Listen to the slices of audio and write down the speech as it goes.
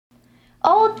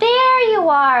Oh, there you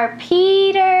are,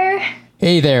 Peter.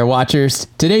 Hey there, watchers.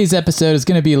 Today's episode is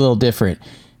going to be a little different.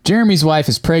 Jeremy's wife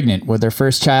is pregnant with their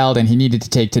first child, and he needed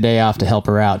to take today off to help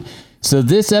her out. So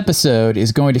this episode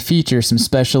is going to feature some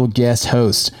special guest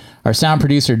hosts. Our sound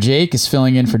producer, Jake, is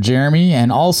filling in for Jeremy,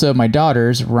 and also my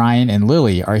daughters, Rhian and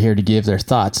Lily, are here to give their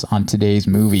thoughts on today's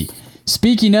movie.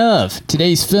 Speaking of,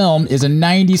 today's film is a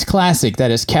 90s classic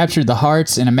that has captured the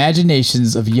hearts and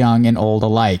imaginations of young and old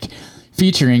alike,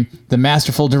 featuring the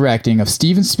masterful directing of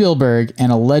Steven Spielberg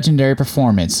and a legendary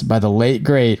performance by the late,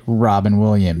 great Robin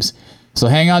Williams. So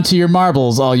hang on to your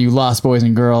marbles, all you lost boys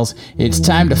and girls. It's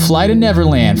time to fly to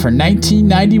Neverland for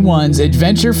 1991's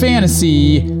adventure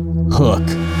fantasy, Hook.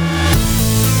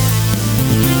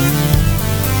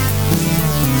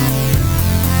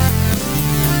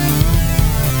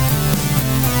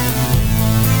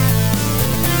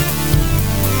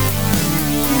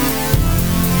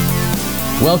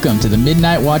 Welcome to the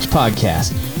Midnight Watch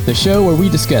Podcast, the show where we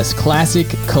discuss classic,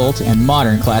 cult, and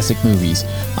modern classic movies.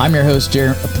 I'm your host,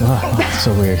 Jeremy. Oh,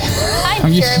 so weird.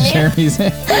 I'm used to Jeremy's. We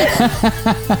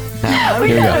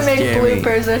gotta make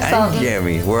bloopers or something. I'm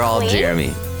Jeremy. We're all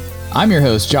Jeremy. I'm your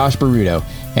host, Josh Baruto,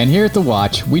 and here at The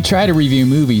Watch, we try to review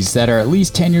movies that are at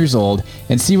least 10 years old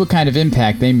and see what kind of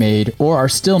impact they made or are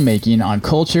still making on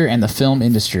culture and the film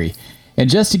industry.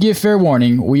 And just to give fair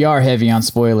warning, we are heavy on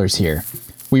spoilers here.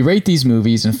 We rate these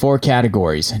movies in 4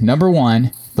 categories. Number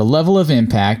 1, the level of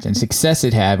impact and success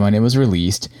it had when it was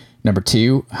released. Number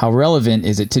 2, how relevant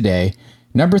is it today?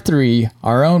 Number 3,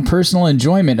 our own personal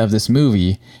enjoyment of this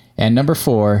movie. And number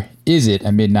 4, is it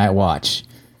a midnight watch?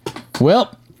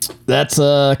 Well, that's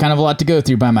kind of a lot to go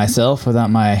through by myself without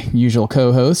my usual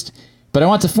co-host. But I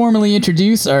want to formally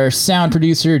introduce our sound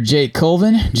producer, Jake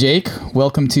Colvin. Jake,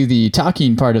 welcome to the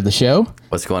talking part of the show.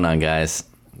 What's going on, guys?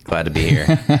 Glad to be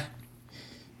here.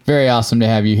 Very awesome to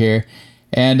have you here.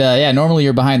 And normally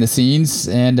you're behind the scenes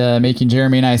and making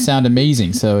Jeremy and I sound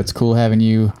amazing. So it's cool having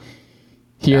you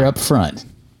here up front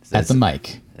at the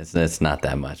mic. It's not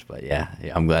that much, but yeah,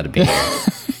 I'm glad to be here.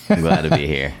 I'm glad to be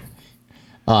here.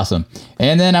 Awesome.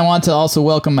 And then I want to also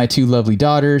welcome my 2 lovely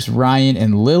daughters, Rhian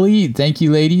and Lily. Thank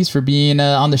you, ladies, for being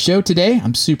on the show today.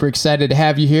 I'm super excited to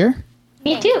have you here.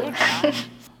 Me too.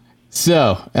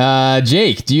 So,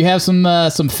 Jake, do you have some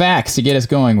facts to get us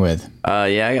going with?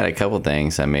 Yeah, I got a couple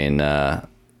things. I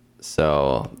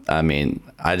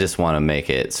just want to make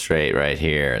it straight right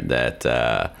here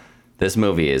that this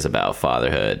movie is about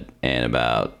fatherhood and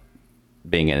about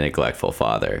being a neglectful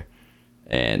father.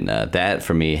 And that,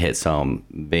 for me, hits home,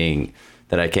 being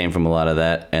that I came from a lot of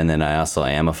that. And then I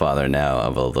am a father now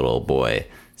of a little boy.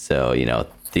 So,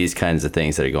 these kinds of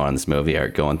things that are going on in this movie are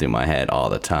going through my head all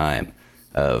the time.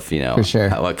 Of For sure.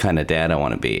 what kind of dad I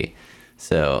want to be.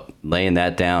 So laying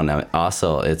that down,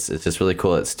 also it's just really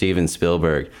cool that Steven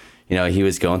Spielberg, he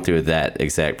was going through that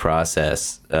exact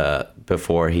process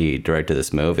before he directed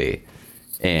this movie,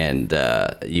 and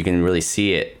you can really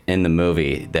see it in the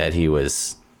movie that he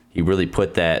really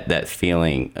put that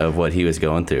feeling of what he was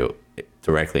going through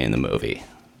directly in the movie.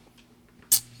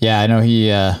 Yeah, I know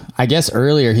I guess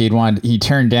earlier he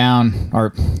turned down,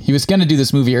 or he was going to do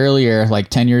this movie earlier, like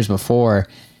 10 years before,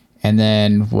 and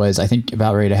then was, I think,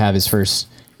 about ready to have his first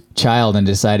child and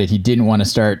decided he didn't want to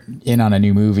start in on a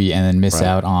new movie and then miss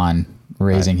out on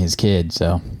raising his kid.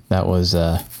 So that was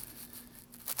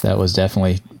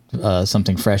definitely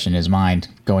something fresh in his mind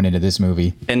going into this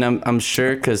movie. And I'm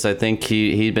sure, because I think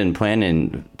he'd been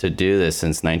planning to do this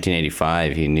since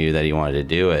 1985. He knew that he wanted to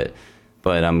do it.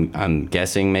 But I'm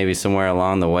guessing maybe somewhere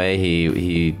along the way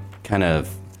he kind of,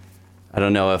 I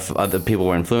don't know if other people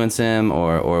were influencing him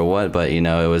or what, but it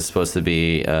was supposed to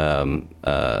be oh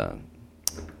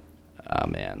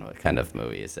man, what kind of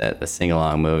movie is that? A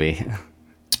sing-along movie?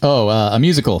 Oh, a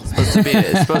musical. It's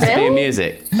supposed to be a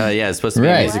music. Yeah, it's supposed to be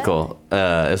a musical.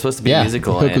 It's supposed to be a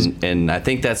musical, and I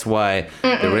think that's why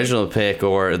the original pick,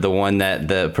 or the one that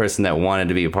the person that wanted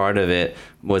to be a part of it,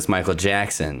 was Michael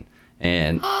Jackson.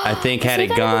 And I think had it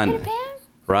gone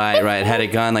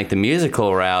like the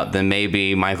musical route, then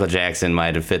maybe Michael Jackson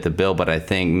might have fit the bill. But I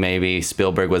think maybe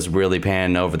Spielberg was really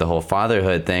panning over the whole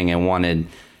fatherhood thing and wanted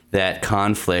that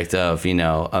conflict of,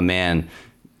 a man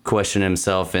questioning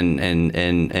himself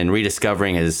and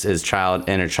rediscovering his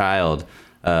inner child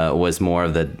was more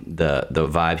of the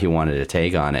vibe he wanted to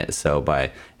take on it. So by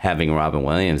having Robin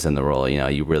Williams in the role,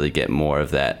 you really get more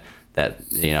of that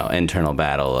internal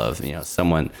battle of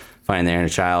someone finding their inner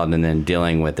child and then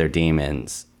dealing with their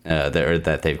demons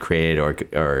that they've created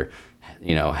or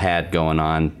had going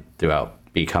on throughout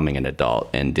becoming an adult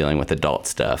and dealing with adult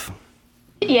stuff.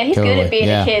 Yeah, he's good at being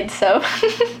a kid, so.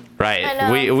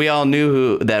 Right. We all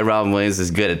knew that Robin Williams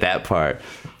is good at that part.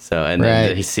 So, and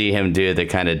then you see him do the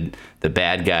kind of the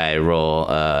bad guy role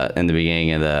in the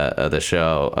beginning of the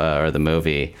show or the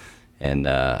movie, and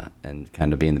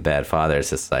kind of being the bad father. It's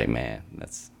just like, man,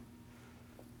 that's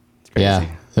crazy. Yeah,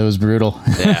 it was brutal.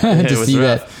 Yeah, to see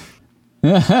rough.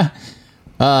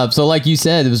 That. So, like you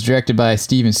said, it was directed by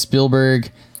Steven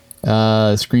Spielberg.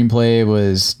 Screenplay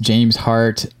was James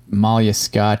Hart, Malia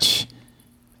Scotch,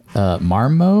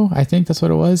 Marmo, I think that's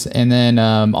what it was. And then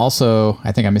also,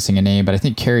 I think I'm missing a name, but I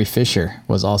think Carrie Fisher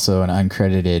was also an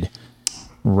uncredited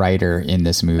writer in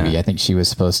this movie. I think she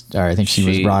was was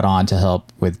brought on to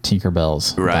help with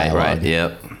Tinkerbell's dialogue. Right.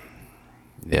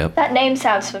 Yep. That name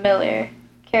sounds familiar.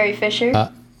 Carrie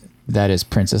Fisher. That is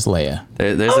Princess Leia.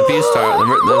 There's a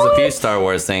few Star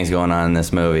Wars things going on in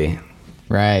this movie.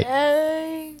 Right.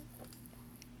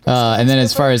 And then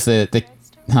as far as the Did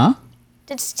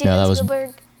Steven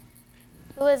Spielberg?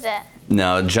 Who was that?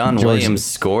 No, John Williams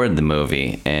scored the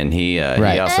movie, and he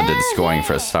also did the scoring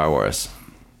for Star Wars.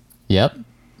 Yep,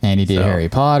 and he did Harry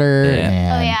Potter.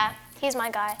 Yeah. And He's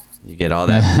my guy. You get all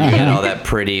that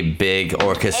pretty big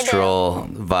orchestral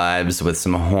vibes with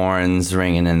some horns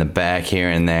ringing in the back here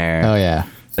and there. Oh yeah.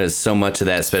 There's so much of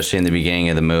that, especially in the beginning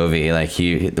of the movie. Like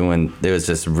when it was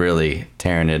just really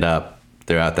tearing it up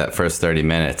throughout that first 30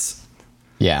 minutes.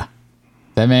 Yeah,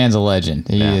 that man's a legend.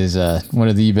 He is one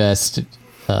of the best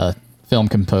film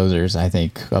composers, I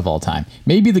think, of all time.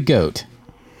 Maybe the GOAT.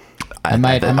 I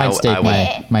might stake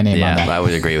my name on that. I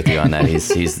would agree with you on that.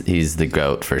 He's the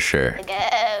GOAT for sure. The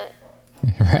goat.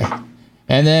 Right.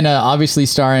 And then obviously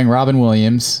starring Robin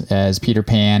Williams as Peter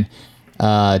Pan,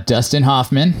 Dustin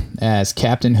Hoffman as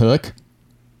Captain Hook.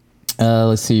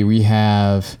 Let's see, we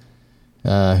have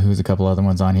who's a couple other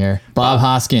ones on here. Bob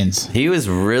Hoskins. He was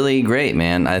really great,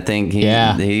 man. I think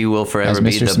he will forever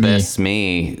be the best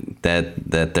Smee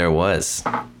that there was.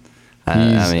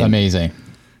 He's amazing.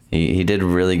 He did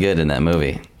really good in that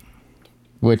movie.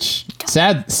 Which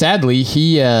sadly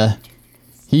he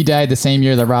died the same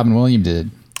year that Robin Williams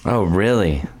did. Oh,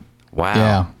 really? Wow.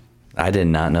 Yeah. I did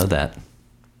not know that.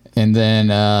 And then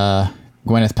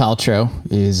Gwyneth Paltrow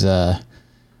is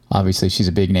obviously she's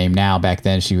a big name now. Back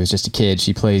then she was just a kid.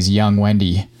 She plays young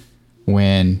Wendy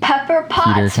when Pepper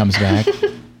Potts. Peter comes back.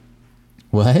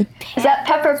 What? Is that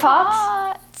Pepper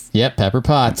Potts? Yep, Pepper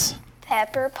Potts.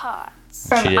 Pepper Potts.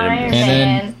 From Iron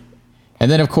Man. And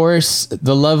then, of course,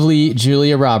 the lovely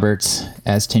Julia Roberts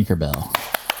as Tinkerbell.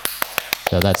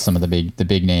 So that's some of the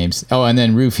big names. Oh, and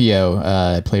then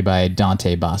Rufio, played by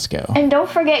Dante Bosco. And don't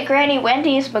forget Granny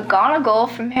Wendy's McGonagall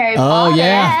from Harry Potter. Oh,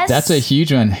 yeah. Yes. That's a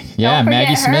huge one. Yeah,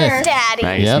 Maggie Smith. Daddy.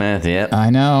 Maggie Smith, yep.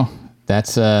 I know. That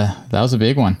was a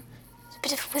big one.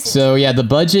 So, yeah, the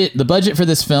budget for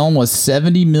this film was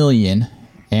 $70 million,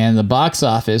 and the box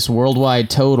office worldwide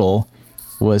total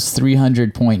was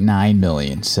 $300.9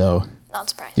 million. So Not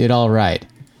surprised. did all right.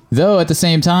 Though at the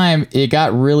same time, it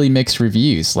got really mixed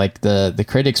reviews. Like the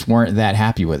critics weren't that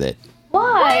happy with it.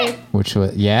 Why? Which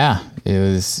was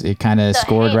it kind of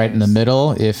scored right in the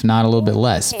middle, if not a little bit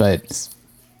less. But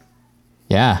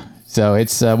yeah, so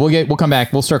it's we'll come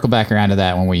back. We'll circle back around to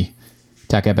that when we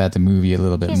talk about the movie a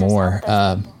little bit more.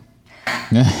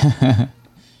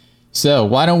 So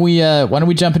why don't we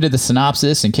jump into the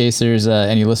synopsis in case there's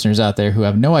any listeners out there who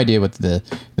have no idea what the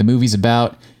movie's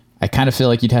about. I kind of feel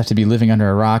like you'd have to be living under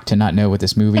a rock to not know what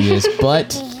this movie is,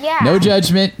 but no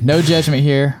judgment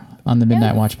here on the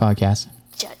Midnight Watch podcast.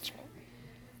 Judgment.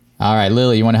 All right,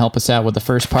 Lily, you want to help us out with the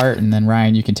first part, and then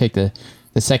Ryan, you can take the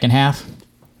second half?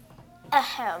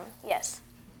 Yes.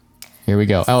 Here we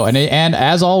go. Oh, and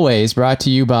as always, brought to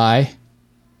you by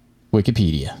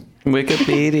Wikipedia.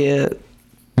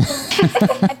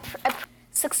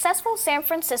 Successful San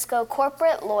Francisco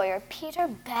corporate lawyer Peter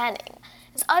Banning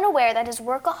is unaware that his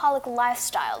workaholic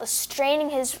lifestyle is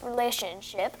straining his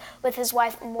relationship with his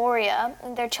wife Moria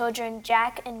and their children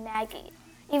Jack and Maggie,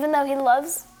 even though he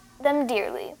loves them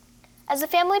dearly. As the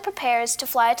family prepares to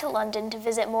fly to London to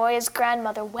visit Moria's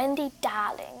grandmother, Wendy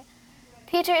Darling,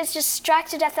 Peter is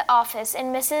distracted at the office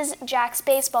and misses Jack's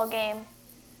baseball game.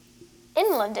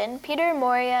 In London, Peter,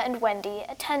 Moria, and Wendy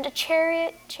attend a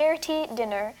charity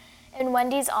dinner in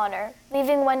Wendy's honor,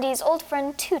 leaving Wendy's old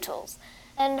friend Tootles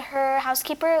and her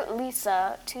housekeeper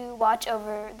Lisa to watch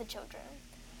over the children.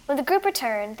 When the group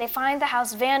return, they find the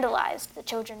house vandalized, the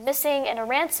children missing, and a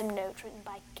ransom note written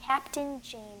by Captain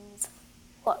James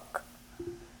Hook.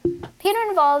 Peter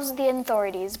involves the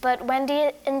authorities, but Wendy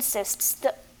insists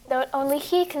that only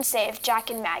he can save Jack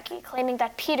and Maggie, claiming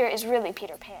that Peter is really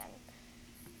Peter Pan.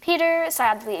 Peter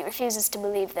sadly refuses to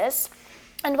believe this,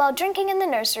 and while drinking in the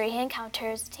nursery, he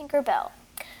encounters Tinker Bell,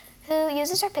 who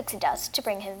uses her pixie dust to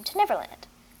bring him to Neverland.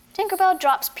 Tinkerbell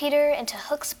drops Peter into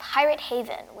Hook's pirate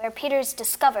haven, where Peter is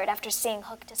discovered after seeing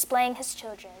Hook displaying his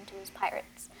children to his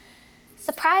pirates.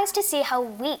 Surprised to see how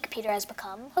weak Peter has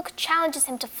become, Hook challenges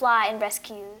him to fly and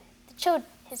rescue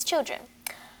his children,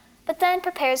 but then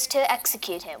prepares to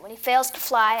execute him when he fails to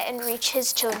fly and reach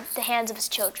the hands of his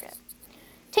children.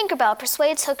 Tinkerbell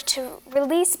persuades Hook to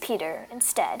release Peter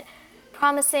instead,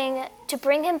 promising to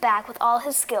bring him back with all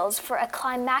his skills for a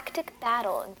climactic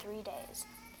battle in 3 days.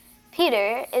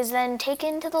 Peter is then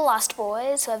taken to the Lost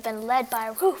Boys, who have been led by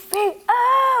Rufio,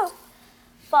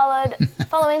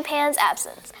 following Pan's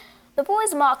absence. The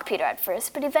boys mock Peter at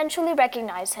first, but eventually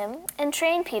recognize him and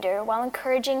train Peter while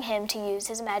encouraging him to use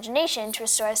his imagination to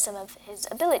restore some of his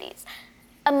abilities,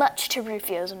 much to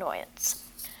Rufio's annoyance.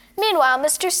 Meanwhile,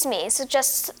 Mr. Smee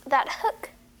suggests that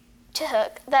Hook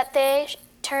that they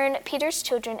turn Peter's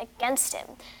children against him.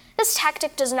 This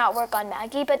tactic does not work on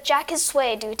Maggie, but Jack is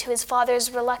swayed due to his father's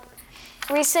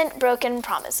recent broken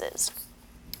promises.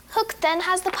 Hook then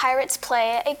has the pirates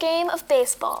play a game of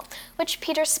baseball, which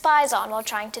Peter spies on while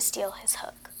trying to steal his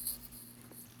Hook.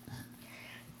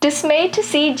 Dismayed to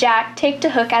see Jack take to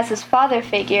Hook as his father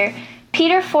figure,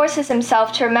 Peter forces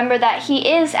himself to remember that he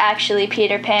is actually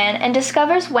Peter Pan and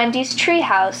discovers Wendy's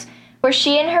treehouse, where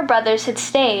she and her brothers had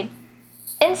stayed.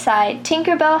 Inside,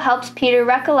 Tinkerbell helps Peter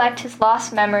recollect his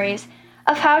lost memories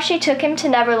of how she took him to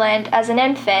Neverland as an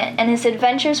infant and his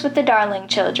adventures with the Darling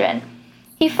children.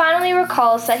 He finally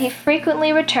recalls that he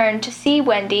frequently returned to see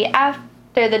Wendy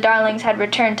after the Darlings had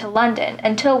returned to London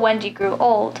until Wendy grew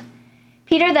old.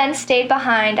 Peter then stayed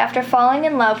behind after falling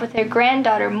in love with their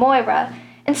granddaughter Moira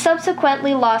and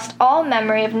subsequently lost all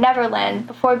memory of Neverland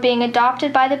before being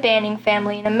adopted by the Banning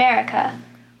family in America.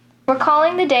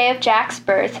 Recalling the day of Jack's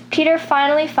birth, Peter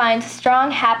finally finds a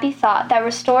strong, happy thought that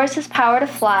restores his power to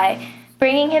fly,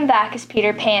 bringing him back as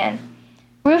Peter Pan.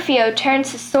 Rufio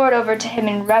turns his sword over to him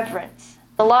in reverence.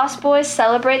 The Lost Boys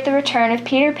celebrate the return of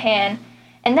Peter Pan,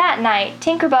 and that night,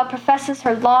 Tinkerbell professes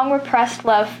her long-repressed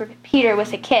love for Peter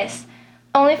with a kiss,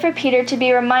 only for Peter to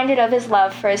be reminded of his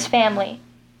love for his family.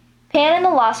 Pan and the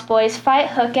Lost Boys fight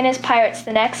Hook and his pirates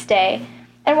the next day,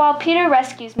 and while Peter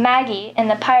rescues Maggie and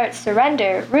the pirates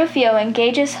surrender, Rufio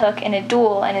engages Hook in a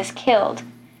duel and is killed.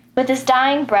 With his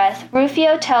dying breath,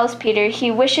 Rufio tells Peter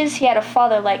he wishes he had a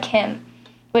father like him,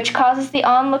 which causes the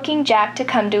onlooking Jack to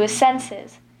come to his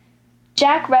senses.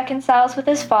 Jack reconciles with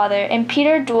his father, and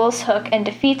Peter duels Hook and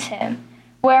defeats him,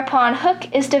 whereupon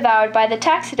Hook is devoured by the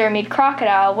taxidermied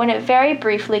crocodile when it very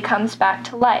briefly comes back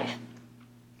to life.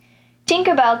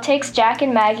 Tinkerbell takes Jack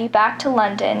and Maggie back to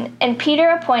London, and Peter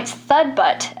appoints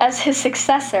Thudbutt as his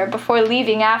successor before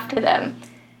leaving after them.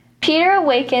 Peter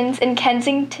awakens in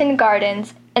Kensington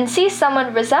Gardens and sees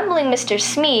someone resembling Mr.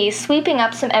 Smee sweeping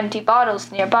up some empty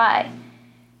bottles nearby.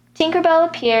 Tinkerbell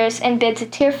appears and bids a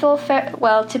tearful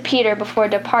farewell to Peter before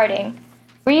departing.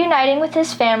 Reuniting with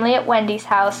his family at Wendy's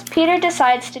house, Peter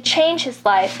decides to change his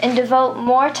life and devote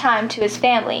more time to his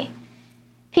family.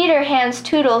 Peter hands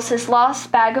Toodles his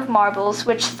lost bag of marbles,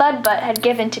 which Thudbutt had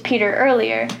given to Peter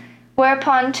earlier,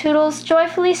 whereupon Toodles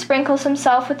joyfully sprinkles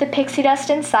himself with the pixie dust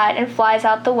inside and flies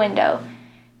out the window.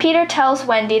 Peter tells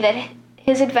Wendy that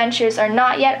his adventures are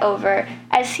not yet over,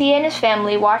 as he and his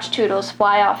family watch Toodles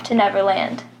fly off to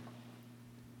Neverland.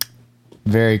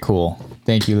 Very cool.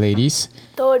 Thank you, ladies,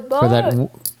 Thudbutt. for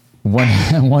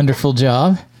that wonderful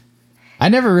job. I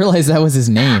never realized that was his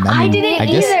name. I didn't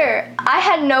guess, either. I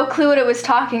had no clue what it was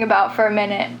talking about for a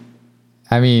minute.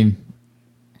 I mean,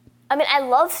 I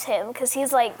loved him because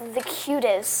he's like the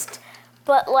cutest,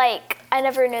 but like I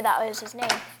never knew that was his name.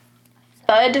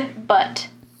 Thudbutt.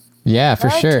 yeah, for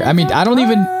sure. I mean, I don't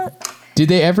even. Did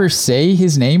they ever say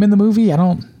his name in the movie? I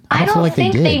don't feel like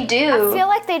think they did. they do. I feel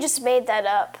like they just made that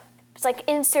up. It's like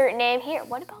insert name here.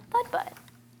 What about Thudbutt?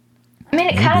 I mean,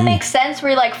 it kind of makes sense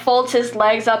where he like folds his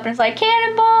legs up and it's like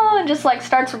cannonball and just like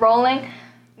starts rolling.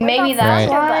 Maybe that's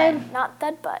why. Thunderbutt, not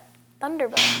Thudbutt.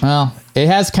 Thunderbutt. Well, it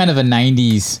has kind of a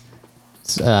 90s,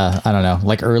 I don't know,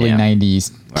 like early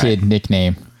 90s kid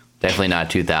nickname. Definitely not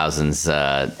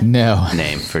 2000s No.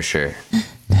 name for sure.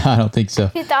 No, I don't think so.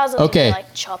 2000s Okay. would be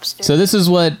like Chopstick. So this is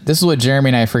what Jeremy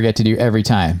and I forget to do every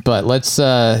time. But let's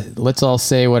all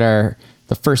say what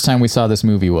the first time we saw this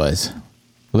movie was.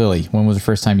 Lily, when was the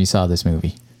first time you saw this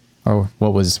movie? Or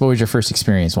what was your first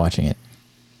experience watching it?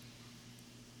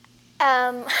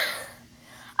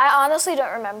 I honestly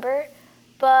don't remember,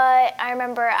 but I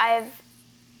remember I've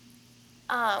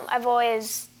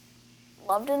always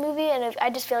loved the movie, and I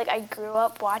just feel like I grew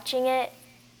up watching it.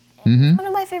 And It's one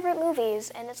of my favorite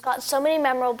movies, and it's got so many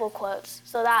memorable quotes.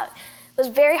 So that was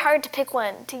very hard to pick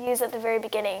one to use at the very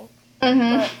beginning.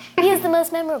 But he is the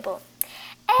most memorable.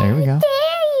 There we go.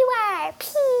 There you are.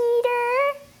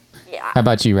 there, Peter. Yeah. How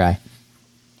about you, Rye?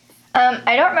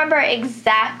 I don't remember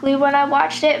exactly when I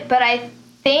watched it, but I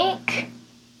think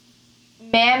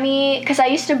Mammy, because I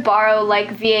used to borrow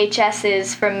like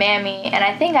VHSs from Mammy, and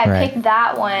I think I picked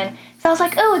that one. So I was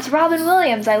like, oh, it's Robin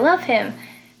Williams. I love him.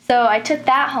 So I took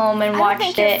that home and watched it. I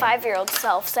don't think your 5-year-old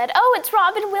self said, oh, it's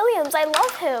Robin Williams. I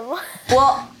love him.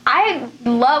 Well, I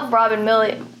love Robin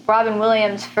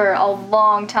Williams for a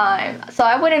long time. So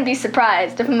I wouldn't be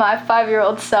surprised if my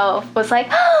 5-year-old self was like,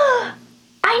 oh,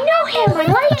 I know him. I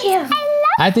like him.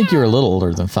 I think you were a little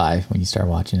older than 5 when you started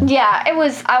watching it. Yeah, I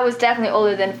was definitely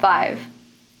older than 5.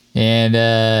 And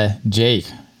Jake,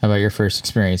 how about your first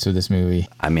experience with this movie?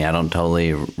 I mean, I don't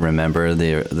totally remember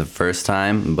the first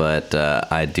time, but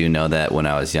I do know that when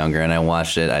I was younger and I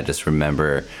watched it, I just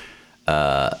remember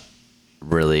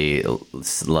really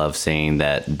love seeing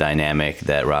that dynamic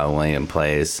that Robin Williams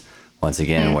plays once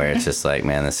again, where it's just like,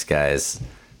 man, this guy's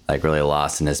like really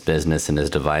lost in his business and his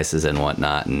devices and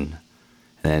whatnot, and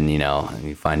then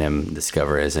you find him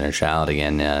discover his inner child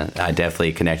again. I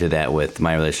definitely connected that with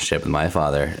my relationship with my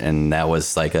father, and that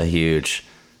was like a huge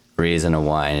reason of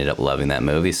why I ended up loving that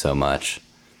movie so much.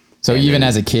 So and even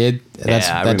as a kid,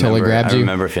 that totally grabbed you? I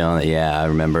remember feeling that. Yeah, I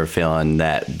remember feeling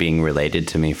that being related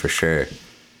to me for sure.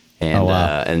 And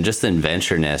and just the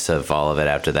adventureness of all of it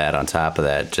after that, on top of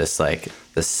that, just like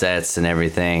the sets and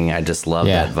everything. I just loved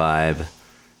that vibe.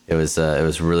 It was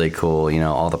really cool,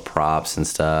 all the props and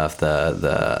stuff,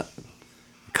 the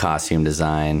costume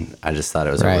design. I just thought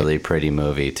it was a really pretty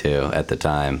movie too at the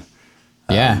time.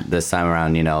 Yeah. This time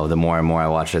around, the more and more I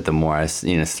watch it, the more I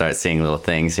start seeing little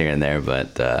things here and there,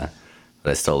 but I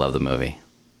still love the movie.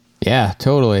 Yeah,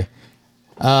 totally.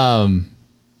 Yeah,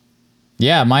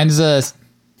 mine's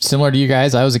similar to you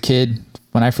guys. I was a kid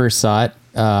when I first saw it.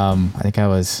 I think I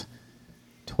was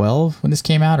 12 when this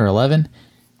came out, or 11.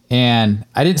 And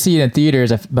I didn't see it in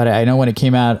theaters, but I know when it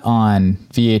came out on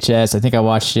VHS, I think I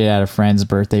watched it at a friend's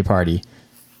birthday party.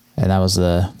 And that was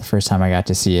the first time I got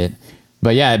to see it.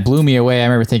 But yeah, it blew me away. I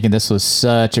remember thinking this was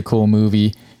such a cool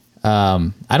movie.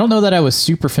 I don't know that I was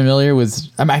super familiar with...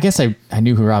 I guess I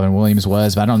knew who Robin Williams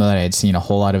was, but I don't know that I had seen a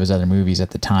whole lot of his other movies at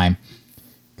the time.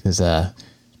 Because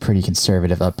pretty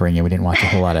conservative upbringing. We didn't watch a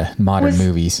whole lot of modern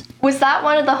movies. Was that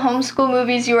one of the homeschool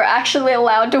movies you were actually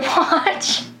allowed to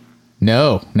watch?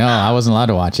 No, I wasn't allowed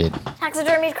to watch it.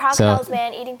 Taxidermied crocodiles,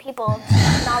 man, eating people.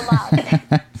 Not allowed.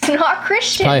 It's not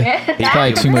Christian, man. It's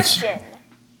probably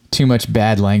too much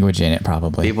bad language in it,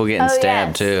 probably. People getting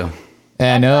stabbed too.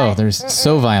 Yeah, no, there's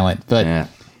so violent, but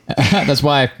that's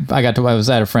why I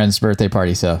was at a friend's birthday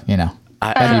party, so gotta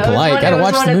be polite. Gotta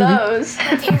watch the movie.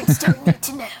 Parents don't need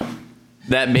to know.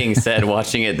 That being said,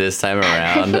 watching it this time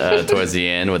around, towards the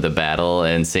end with the battle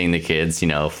and seeing the kids,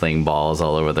 fling balls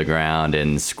all over the ground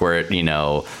and squirt,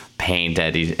 paint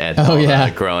at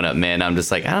grown-up men, I'm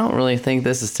just like, I don't really think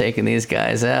this is taking these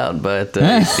guys out, but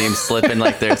it seems slipping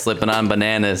like they're slipping on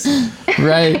bananas.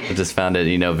 Right. I just found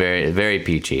it, very, very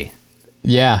peachy.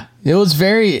 Yeah, it's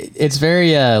very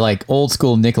like old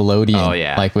school Nickelodeon. Oh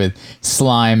yeah, like with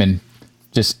slime and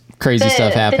just crazy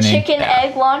stuff happening. The chicken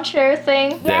egg launcher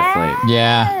thing. Definitely.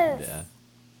 Yeah.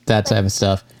 That type of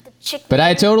stuff. But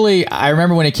I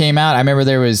remember when it came out, I remember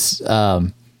there was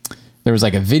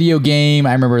like a video game.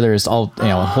 I remember there was a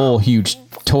whole huge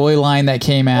toy line that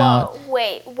came out.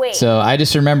 Whoa, wait. So I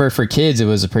just remember for kids, it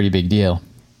was a pretty big deal.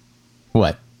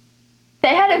 What?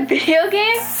 They had a video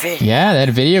game? Yeah, they had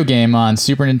a video game on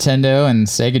Super Nintendo and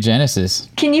Sega Genesis.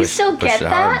 Can you still get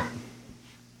that?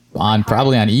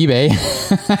 Probably on eBay.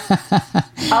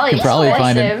 You could probably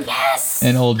find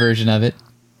an old version of it.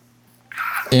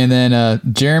 And then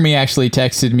Jeremy actually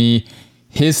texted me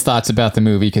his thoughts about the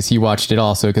movie because he watched it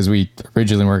also, because we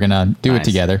originally were going to do it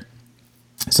together.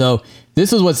 So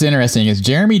this is what's interesting is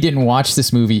Jeremy didn't watch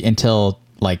this movie until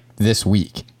like this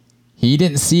week. He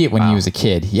didn't see it when he was a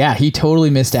kid. Yeah, he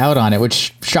totally missed out on it,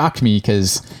 which shocked me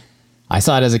because I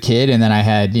saw it as a kid, and then I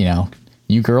had,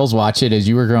 you girls watch it as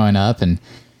you were growing up, and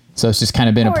so it's just kind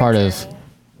of been a part of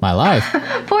my life.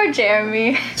 Poor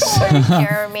Jeremy. Poor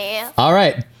Jeremy. All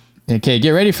right. Okay,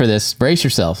 get ready for this. Brace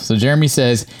yourself. So Jeremy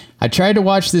says, I tried to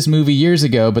watch this movie years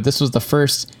ago, but this was the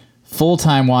first full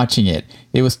time watching it.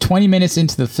 It was 20 minutes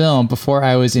into the film before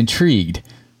I was intrigued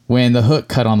when the hook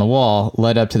cut on the wall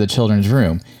led up to the children's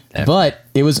room. But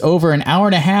it was over an hour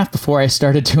and a half before I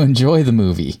started to enjoy the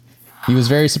movie. He was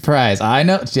very surprised. I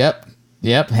know.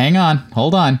 Yep. Hang on.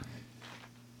 Hold on.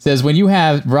 Says, when you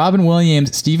have Robin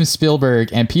Williams, Steven Spielberg,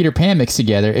 and Peter Pan mixed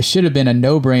together, it should have been a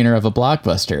no-brainer of a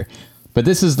blockbuster. But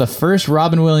this is the first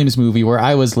Robin Williams movie where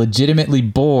I was legitimately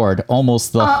bored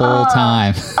almost the whole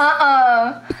time.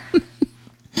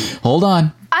 Hold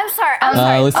on. I'm sorry.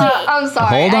 I'm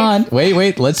sorry. Hold on.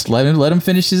 Wait. Let's let him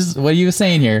finish what he was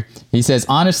saying here. He says,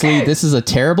 honestly, this is a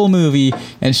terrible movie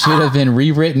and should have been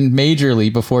rewritten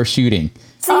majorly before shooting.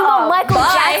 So you want Michael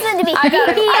Jackson to be I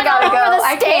gotta go.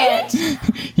 I can't.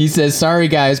 He says, sorry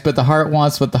guys, but the heart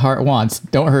wants what the heart wants.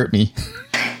 Don't hurt me.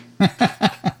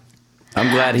 I'm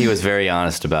glad he was very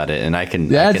honest about it, and I can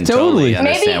totally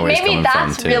understand where he's coming from, too. Maybe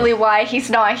that's really why he's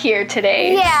not here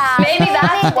today. Yeah. Maybe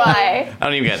that's why. I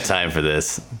don't even got time for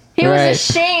this. He was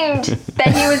ashamed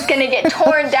that he was going to get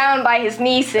torn down by his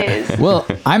nieces. Well,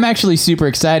 I'm actually super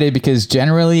excited because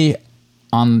generally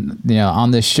on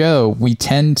this show, we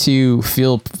tend to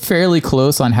feel fairly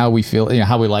close on how we feel,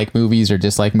 how we like movies or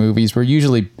dislike movies. We're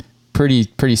usually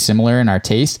pretty similar in our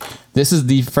taste. This is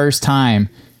the first time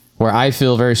where I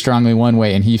feel very strongly one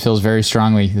way and he feels very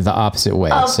strongly the opposite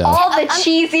way. Of all the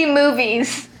cheesy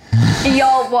movies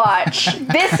y'all watch,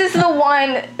 this is the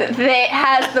one that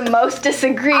has the most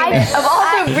disagreement of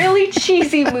all the really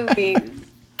cheesy movies.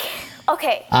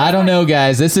 Okay. I don't know,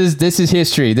 guys. This is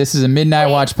history. This is a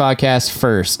Midnight Watch podcast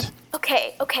first.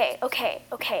 Okay.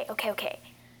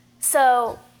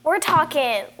 So we're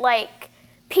talking like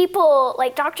people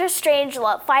like Doctor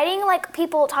Strangelove fighting like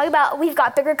people talking about we've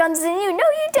got bigger guns than you. No,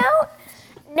 you don't.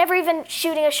 Never even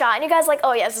shooting a shot. And you guys like,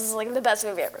 oh yes, this is like the best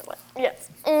movie ever. Like, yes.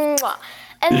 Mwah.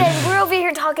 And then we're over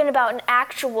here talking about an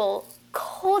actual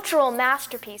cultural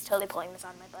masterpiece. Totally pulling this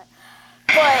out of my butt.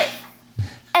 But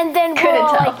and then we're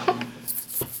all like,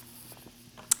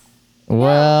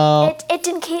 well, it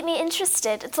didn't keep me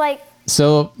interested. It's like.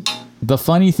 So the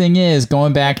funny thing is,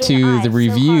 going back to the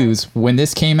reviews, when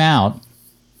this came out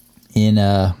in,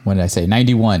 when did I say,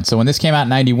 91. So when this came out in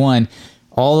 91,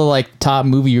 all the like top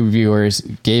movie reviewers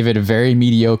gave it a very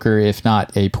mediocre, if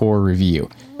not a poor review.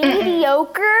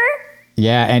 Mediocre?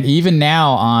 Yeah. And even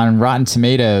now on Rotten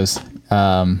Tomatoes,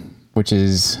 which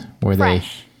is where they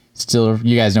still,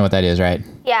 you guys know what that is, right?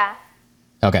 Yeah.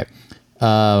 Okay.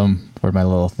 Where'd my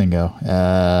little thing go?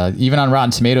 Even on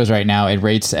Rotten Tomatoes right now, it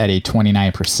rates at a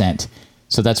 29%.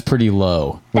 So that's pretty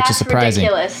low, which is surprising.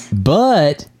 Ridiculous.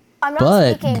 But I'm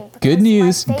not speaking good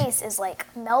news. My face is like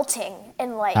melting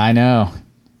and like. I know.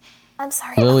 I'm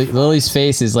sorry. Lily's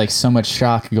face is like so much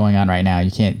shock going on right now. You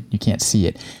can't see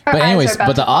it. But anyways,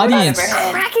 but the audience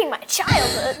cracking my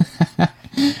childhood.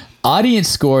 Audience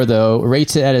score though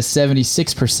rates it at a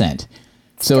 76%.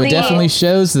 So it definitely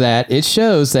shows that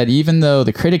even though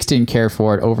the critics didn't care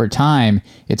for it over time,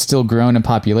 it's still grown in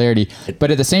popularity. But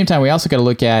at the same time, we also got to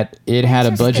look at it had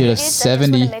a budget of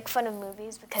 70. They just want to make fun of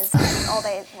movies because that's all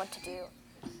they want to do.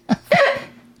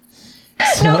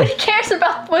 Nobody cares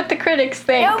about what the critics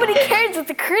think. Nobody cares what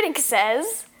the critic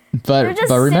says. But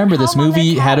remember, this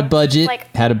movie had a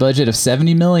budget of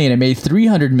 70 million. It made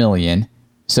 300 million,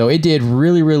 so it did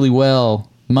really, really well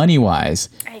money wise.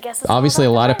 I guess obviously a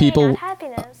lot of people.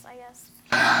 Happiness, I guess.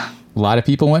 A lot of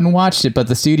people went and watched it, but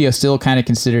the studio still kind of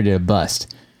considered it a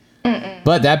bust.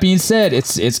 But that being said,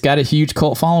 it's got a huge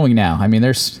cult following now. I mean,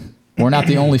 we're not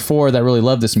the only four that really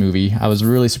love this movie. I was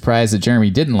really surprised that Jeremy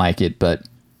didn't like it, but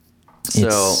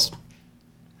so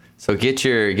get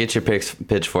your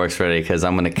pitchforks ready because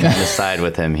I'm going to kind of side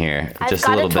with him here just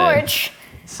a little bit. I've got a torch.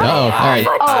 So, all right.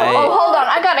 Hold on.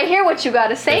 I gotta hear what you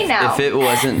gotta say now. If it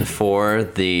wasn't for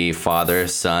the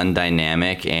father-son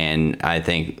dynamic and I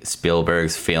think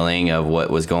Spielberg's feeling of what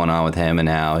was going on with him and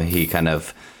how he kind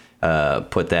of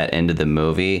put that into the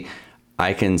movie,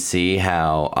 I can see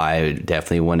how I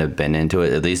definitely wouldn't have been into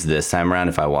it, at least this time around,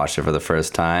 if I watched it for the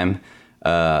first time.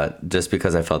 Just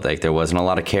because I felt like there wasn't a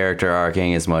lot of character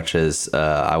arcing as much as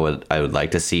I would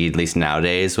like to see, at least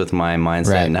nowadays with my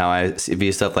mindset and how I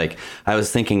view stuff. Like I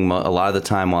was thinking a lot of the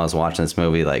time while I was watching this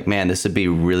movie, like, man, this would be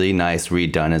really nice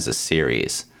redone as a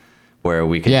series where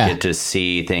we could get to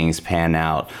see things pan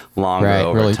out longer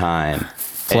over really time.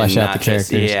 Flesh out the characters.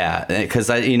 Because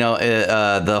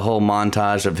the whole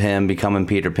montage of him becoming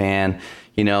Peter Pan,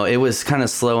 it was kind of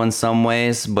slow in some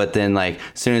ways, but then like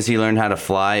as soon as he learned how to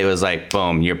fly, it was like,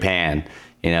 boom, you're Pan.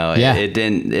 Him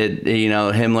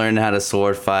learning how to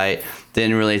sword fight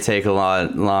didn't really take a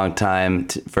long time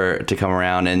to come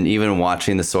around. And even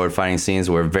watching the sword fighting scenes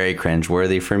were very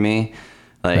cringeworthy for me.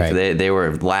 Like they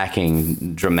were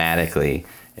lacking dramatically.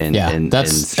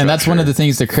 That's one of the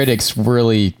things the critics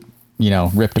really,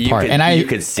 ripped apart. You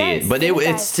could see it, but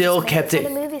it still kept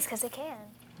it. Movies because they can.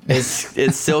 It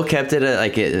still kept it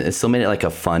it still made it like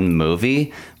a fun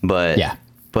movie, but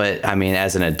I mean,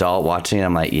 as an adult watching it,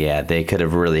 I'm like, yeah, they could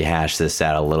have really hashed this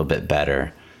out a little bit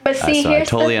better. But see, so I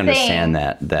totally understand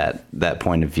that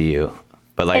point of view.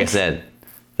 But like I said,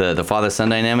 the father-son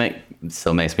dynamic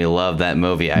still makes me love that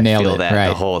movie. I feel that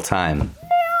the whole time.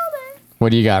 What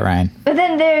do you got, Ryan? But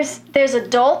then there's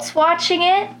adults watching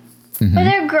it, but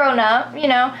they're grown up, you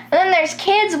know. And then there's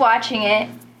kids watching it,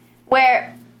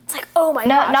 where it's like, oh my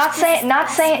gosh, not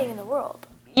saying thing in the world.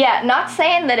 Yeah, not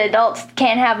saying that adults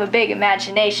can't have a big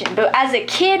imagination, but as a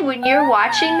kid, when you're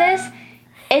watching this,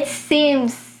 it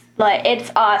seems like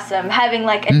it's awesome having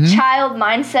like a child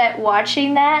mindset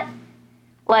watching that.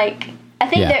 Like, I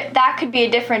think that could be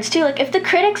a difference too. Like, if the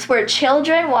critics were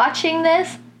children watching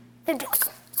this, They'd be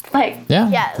like,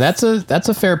 yes. that's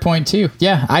a fair point too.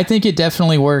 Yeah, I think it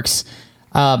definitely works.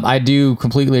 I do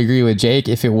completely agree with Jake.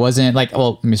 If it wasn't like,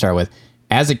 well, let me start with,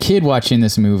 as a kid watching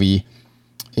this movie,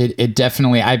 it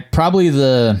definitely,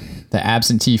 the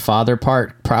absentee father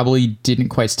part probably didn't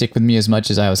quite stick with me as much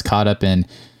as I was caught up in,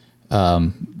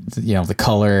 the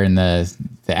color and the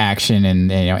action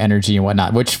and energy and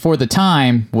whatnot, which for the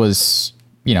time was,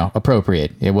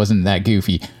 appropriate. It wasn't that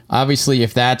goofy. Obviously,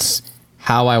 if that's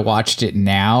how I watched it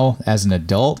now as an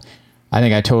adult, I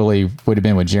think I totally would have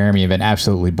been with Jeremy and been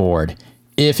absolutely bored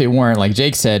if it weren't, like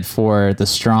Jake said, for the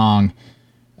strong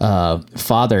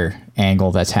father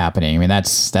angle that's happening. I mean,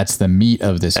 that's the meat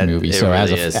of this movie. So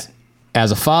really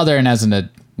as a father and as an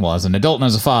adult and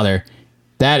as a father,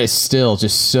 that is still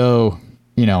just so,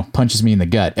 punches me in the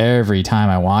gut every time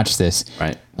I watch this.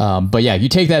 Right. But yeah, you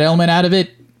take that element out of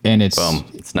it and it's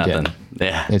nothing.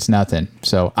 Yeah. It's nothing.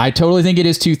 So I totally think it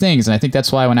is two things. And I think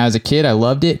that's why when I was a kid, I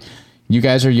loved it. You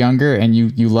guys are younger and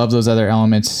you love those other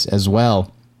elements as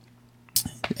well.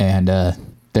 And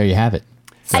there you have it.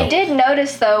 So. I did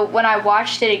notice, though, when I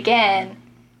watched it again,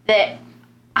 that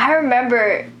I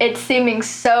remember it seeming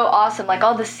so awesome. Like,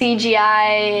 all the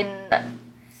CGI and,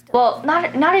 well,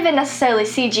 not even necessarily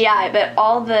CGI, but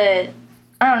all the,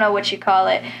 I don't know what you call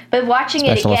it, but watching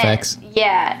Special it again. Effects.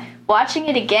 Yeah. Watching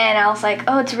it again, I was like,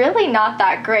 oh, it's really not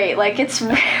that great. Like, it's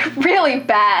really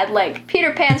bad. Like,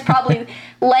 Peter Pan's probably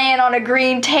laying on a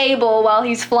green table while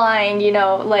he's flying,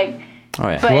 like. Oh,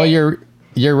 yeah. But, well,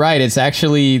 you're right. It's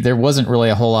actually, there wasn't really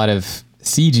a whole lot of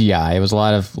CGI. It was a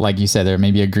lot of, like you said, there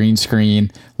may be a green screen,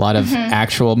 a lot of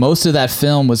actual, most of that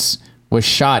film was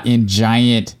shot in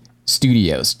giant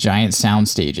studios, giant sound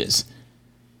stages.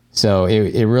 So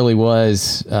it really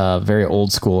was very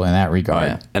old school in that regard. Oh,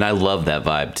 yeah. And I love that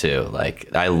vibe too.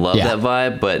 Like, I love that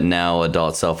vibe, but now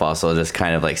adult self also just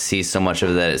kind of like sees so much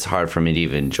of that, it's hard for me to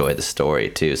even enjoy the story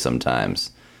too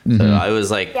sometimes. So I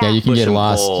was like, you can get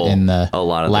lost in the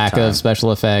lack of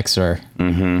special effects or.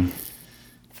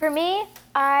 For me,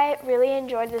 I really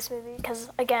enjoyed this movie because,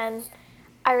 again,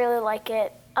 I really like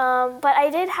it. But I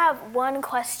did have one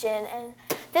question, and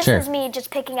this was me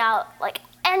just picking out like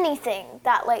anything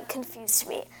that like confused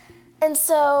me. And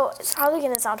so it's probably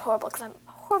gonna sound horrible because I'm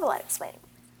horrible at explaining.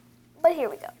 But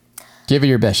here we go. Give it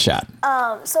your best shot.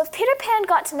 So if Peter Pan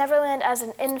got to Neverland as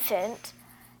an infant,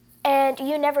 and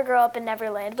you never grow up in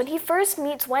Neverland, when he first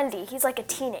meets Wendy, he's like a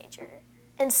teenager.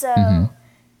 And so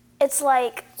it's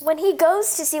like, when he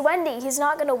goes to see Wendy, he's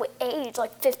not going to age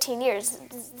like 15 years.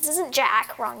 This isn't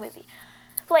Jack, wrong movie.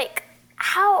 Like,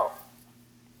 how?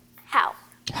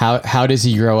 How does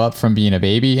he grow up from being a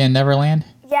baby in Neverland?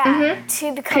 Yeah,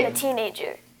 to become a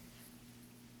teenager.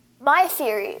 My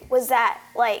theory was that,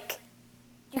 like,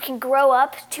 you can grow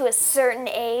up to a certain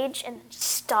age and just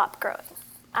stop growing.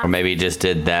 Or maybe he just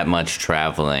did that much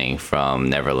traveling from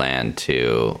Neverland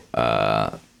to,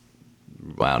 I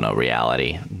don't know,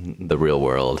 reality, the real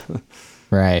world.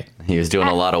 Right. He was doing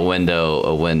a lot of window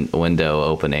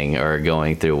opening or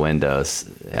going through windows.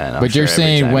 And I'm but sure you're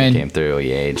saying every time when he came through,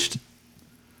 he aged.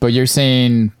 But you're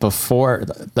saying before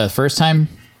the first time,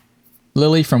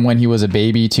 Lily, from when he was a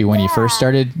baby to when he first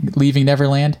started leaving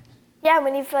Neverland? Yeah,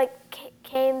 when he like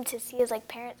came to see his like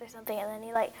parents or something, and then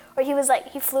he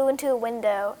flew into a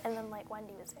window, and then like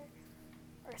Wendy was there.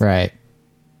 Right.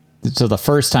 So the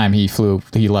first time he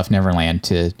left Neverland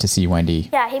to see Wendy.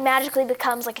 Yeah, he magically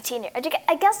becomes like a teenager.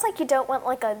 I guess like you don't want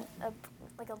like a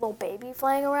little baby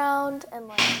flying around and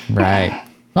like. Right.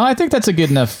 Well, I think that's a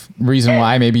good enough reason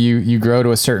why maybe you grow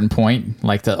to a certain point.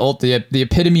 Like the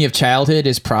epitome of childhood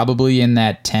is probably in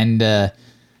that 10 to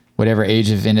whatever age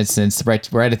of innocence, right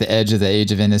at the edge of the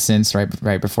age of innocence,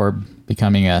 right before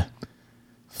becoming a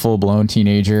full-blown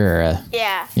teenager or a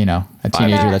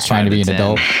teenager that's trying to be an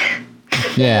adult.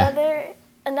 Yeah.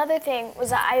 Another thing was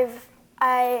that I'm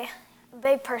a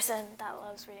big person that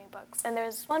loves reading books, and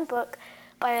there's one book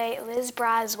by Liz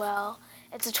Braswell.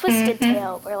 It's a twisted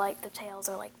tale where like the tales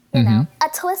are like a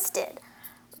twisted,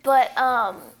 but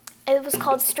it was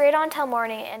called Straight On Till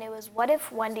Morning, and it was what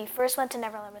if Wendy first went to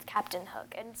Neverland with Captain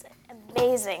Hook, and it's an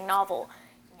amazing novel.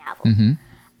 And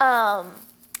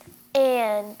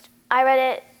I read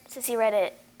it. Sissy read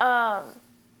it. I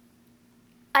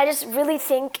just really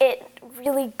think it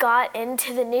really got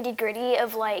into the nitty-gritty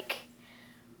of like,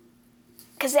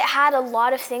 because it had a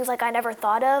lot of things like I never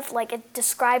thought of. Like it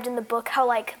described in the book how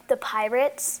like the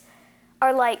pirates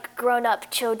are like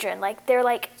grown-up children. Like they're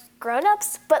like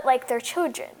grown-ups, but like they're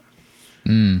children.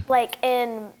 Like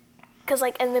because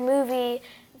like in the movie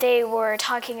they were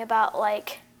talking about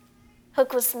like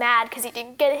Hook was mad because he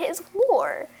didn't get his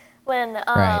lore when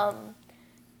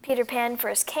Peter Pan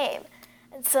first came.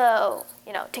 And so,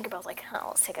 Tinkerbell's like,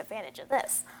 let's take advantage of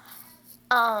this.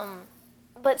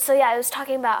 But so yeah, I was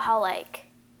talking about how like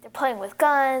they're playing with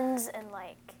guns and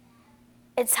like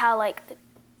it's how like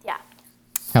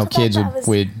how so kids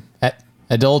would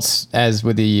adults as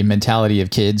with the mentality of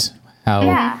kids.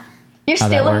 How you're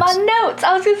stealing my notes.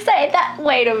 I was gonna say that.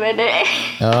 Wait a minute.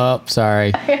 Oh,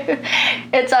 sorry.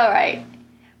 It's all right.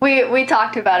 We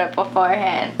talked about it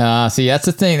beforehand. See, that's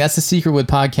the thing. That's the secret with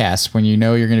podcasts. When you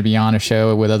know you're going to be on a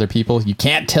show with other people, you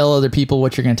can't tell other people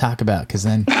what you're going to talk about because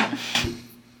then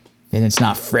it's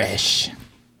not fresh.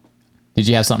 Did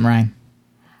you have something, Ryan?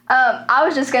 I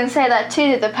was just going to say that,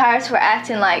 too, that the pirates were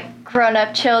acting like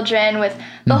grown-up children with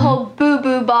the whole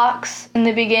boo-boo box in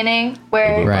the beginning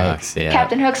where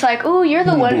Captain Hook's like, ooh, you're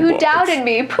the one who doubted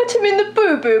me. Put him in the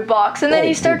boo-boo box. And then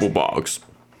he starts... Boo-boo box.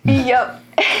 Yep.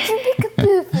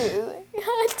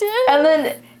 And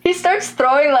then he starts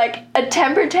throwing like a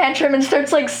temper tantrum and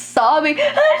starts like sobbing.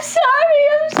 I'm sorry.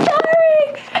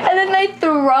 And then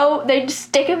they just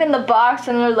stick him in the box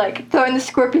and they're like throwing the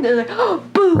scorpion. They're like, oh,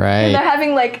 boo. Right. And they're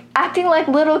having like acting like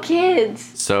little kids.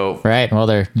 So well,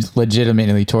 they're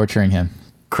legitimately torturing him.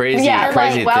 Crazy like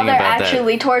thing while they're about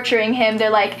actually torturing him, they're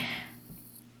like,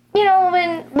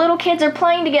 when little kids are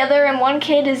playing together and one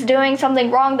kid is doing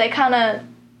something wrong, they kind of.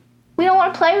 We don't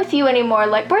want to play with you anymore.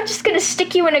 Like, we're just going to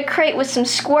stick you in a crate with some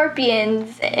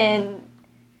scorpions and,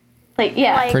 pretty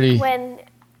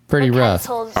rough.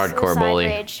 Hardcore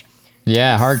bully.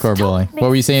 Yeah, hardcore bully. What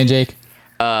were you saying, Jake?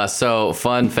 So,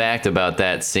 fun fact about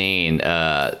that scene.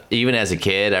 Even as a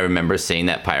kid, I remember seeing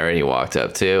that pirate he walked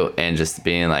up to and just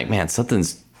being like, man,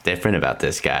 something's different about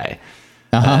this guy.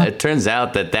 It turns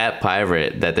out that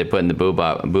pirate that they put in the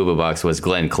boo-boo box was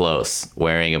Glenn Close,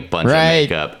 wearing a bunch of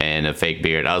makeup and a fake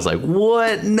beard. I was like,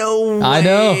 what? No way. I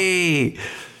know.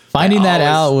 Finding that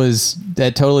out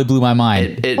that totally blew my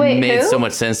mind. It made so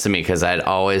much sense to me because I'd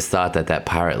always thought that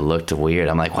pirate looked weird.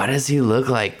 I'm like, why does he look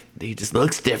like he just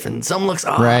looks different? Something looks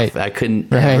off. Right. I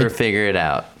couldn't ever figure it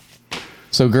out.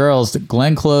 So, girls,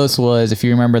 Glenn Close was, if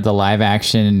you remember the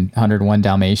live-action 101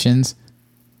 Dalmatians, do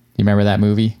you remember that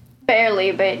movie?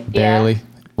 Barely, but yeah. Barely.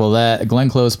 Well, Glenn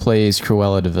Close plays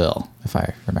Cruella de Vil, if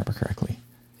I remember correctly.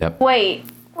 Yep. Wait,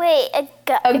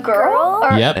 a girl?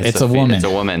 Yep, it's a woman. It's a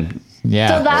woman.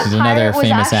 Yeah, so that she's another pirate was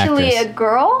famous actually actress. A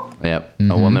girl? Yep.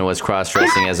 A woman was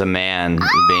cross-dressing as a man,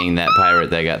 being that pirate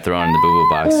that got thrown in the boo-boo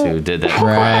box who did that.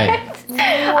 Right.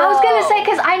 I was going to say,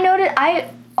 because I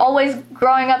always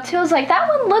growing up too, I was like, that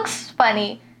one looks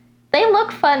funny. They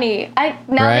look funny. Now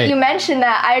that you mentioned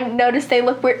that, I noticed they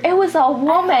look weird. It was a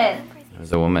woman. It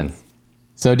was a woman.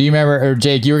 So do you remember, or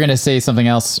Jake, you were going to say something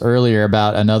else earlier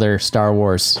about another Star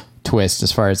Wars twist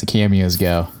as far as the cameos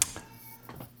go.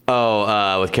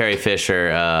 Oh, with Carrie Fisher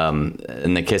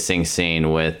in the kissing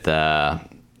scene with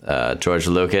George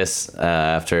Lucas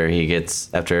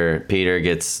after Peter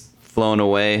gets flown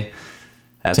away,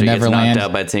 after he gets knocked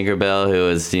out by Tinkerbell, who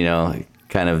was,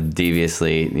 kind of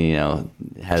deviously,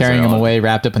 has carrying him away,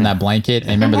 wrapped up in that blanket.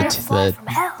 And remember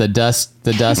the dust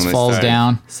falls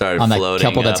down on that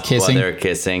couple that's kissing. While they're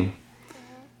kissing.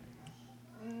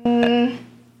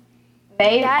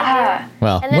 Maybe.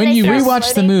 Well, when you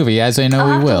rewatch the movie, as I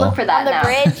know we will, look for that on the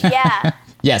bridge, yeah.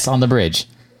 Yes, on the bridge.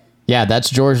 Yeah, that's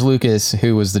George Lucas,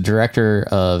 who was the director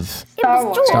of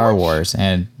Star Wars,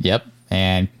 and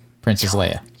Princess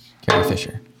Leia, Carrie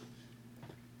Fisher.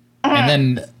 And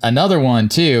then another one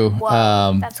too.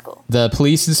 Whoa, that's cool. The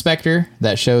police inspector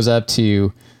that shows up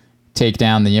to take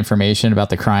down the information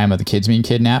about the crime of the kids being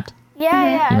kidnapped.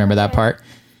 Yeah. You remember that part?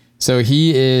 So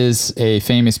he is a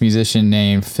famous musician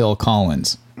named Phil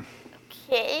Collins.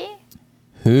 Okay.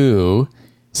 Who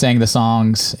sang the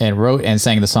songs and wrote and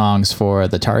sang the songs for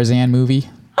the Tarzan movie,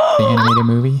 the animated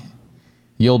movie.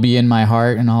 You'll Be in My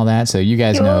Heart and all that. So you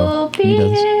guys know he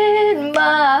does. In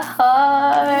my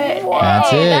heart. Wow.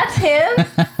 That's it. That's him.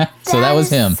 So that was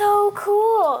him. So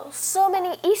cool. So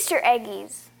many Easter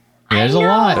eggies. There's a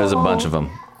lot. There's a bunch of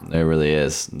them. There really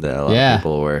is. A lot of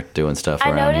people were doing stuff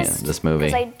around this movie.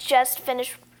 Because I just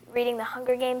finished reading the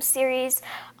Hunger Games series.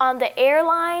 On the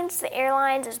airlines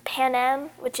is Pan Am,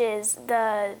 which is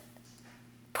the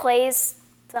place,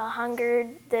 in Hunger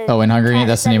Games,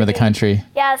 that's the name of the country.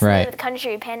 Yeah, that's the name of the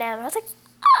country, Pan Am. And I was like,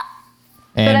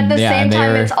 And but at the same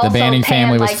time, it's also the Banning Pan,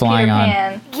 family was like flying Peter on.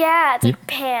 Pan. Yeah, it's like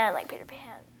Pan, like Peter Pan.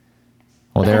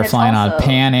 Well, they were flying on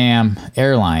Pan Am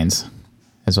Airlines,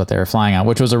 is what they were flying on,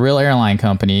 which was a real airline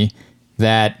company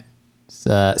that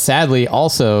sadly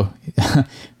also,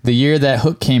 the year that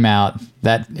Hook came out,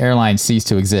 that airline ceased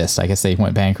to exist. I guess they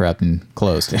went bankrupt and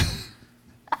closed.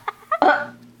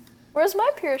 Where's my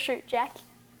parachute, Jackie?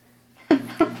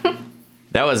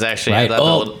 That was actually right. I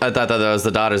thought that was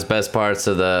the daughter's best parts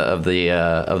of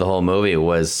the whole movie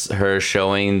was her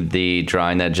showing the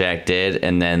drawing that Jack did,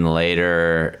 and then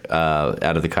later,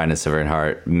 out of the kindness of her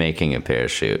heart, making a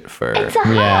parachute for It's a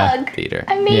hug. Peter.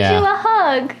 I made you a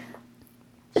hug.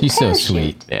 She's so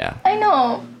sweet. Yeah. I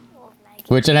know.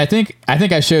 Which, and I think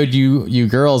I showed you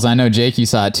girls. I know Jake, you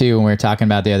saw it too when we were talking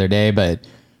about it the other day. But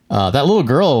that little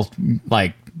girl,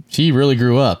 like, she really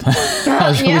grew up. I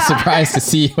was really surprised to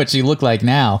see what she looked like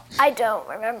now. I don't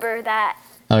remember that.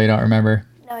 Oh, you don't remember?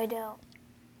 No, I don't.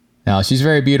 No, she's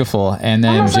very beautiful. And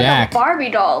then Almost Jack, like a Barbie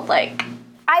doll, like.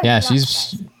 yeah,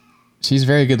 she's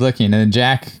very good looking. And then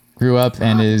Jack grew up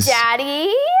and is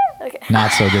Daddy. Okay.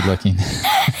 not so good looking.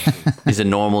 He's a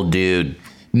normal dude.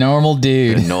 Normal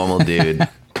dude. A normal dude.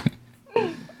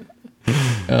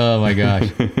 Oh my gosh.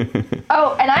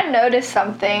 Oh, and I noticed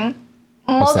something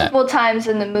multiple times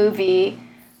in the movie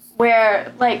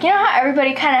where, like, you know how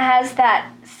everybody kind of has that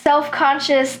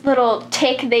self-conscious little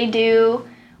tick they do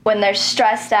when they're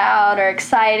stressed out or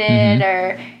excited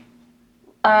or,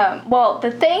 well,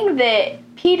 the thing that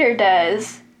Peter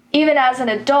does, even as an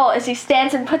adult, is he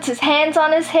stands and puts his hands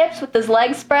on his hips with his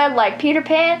legs spread like Peter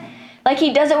Pan. Like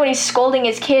he does it when he's scolding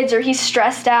his kids or he's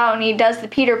stressed out and he does the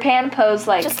Peter Pan pose,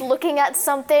 like... Just looking at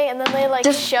something and then they, like,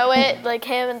 show it, like,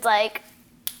 him and, like...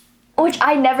 Which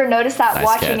I never noticed that Nice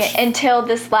watching catch. it until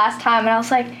this last time. And I was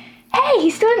like, hey,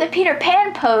 he's doing the Peter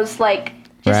Pan pose, like...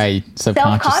 Just right,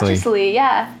 self-consciously,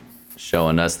 yeah.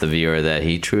 Showing us, the viewer, that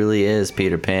he truly is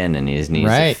Peter Pan and he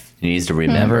needs to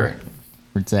remember.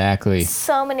 Exactly.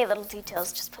 So many little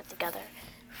details just put together.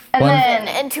 And And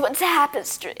then... into a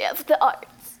tapestry of the arts.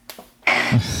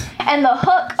 And the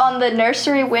hook on the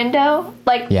nursery window,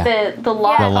 like the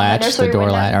lock The on latch, the nursery the door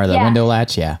window. latch, or the window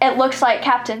latch, yeah. It looks like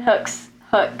Captain Hook's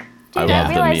hook. I Dude, love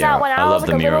the realized that mural. when I I love was,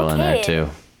 the like, a mural little in there kid. too.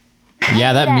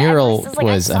 Yeah, that Yeah, mural ever since, like,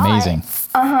 I was saw it. amazing.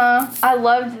 I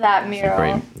loved that mural.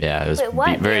 Great. Yeah, it was Wait,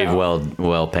 what very mural?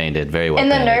 well painted. Very well In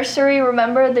the painted. nursery,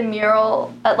 remember the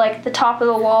mural at, like, the top of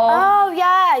the wall? Oh,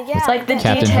 yeah. It's like the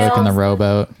Captain details. Hook and the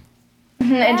rowboat.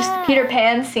 And just the Peter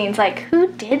Pan scenes, like,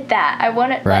 who did that? I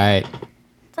wanted, like, Right.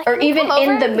 Like, or can you even come in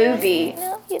over? the movie.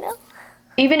 You know?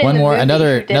 even in One the more, movie,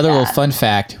 another who did little that? fun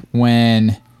fact: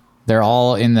 when they're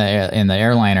all in the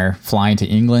airliner flying to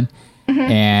England,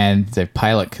 and the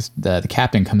pilot, the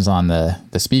captain, comes on the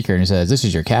speaker and says, "This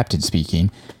is your captain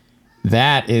speaking."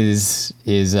 That is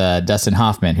Dustin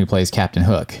Hoffman, who plays Captain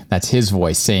Hook. That's his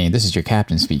voice saying, "This is your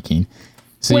captain speaking."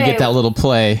 So you Wait. get that little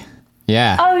play.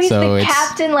 Yeah. Oh, he's so the it's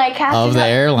captain, like Captain of the Hook.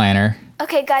 airliner.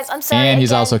 Okay, guys, I'm sorry. And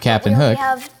he's again, also but Captain we Hook. only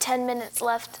have 10 minutes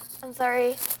left. I'm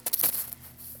sorry.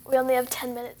 We only have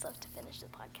 10 minutes left to finish the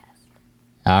podcast.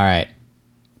 All right.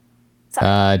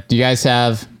 Sorry. Do you guys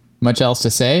have much else to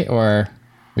say, or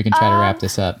we can try to wrap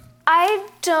this up? I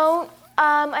don't.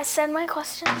 I send my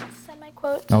questions, send my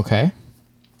quotes. Okay.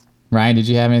 Ryan, did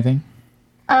you have anything?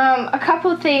 A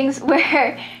couple things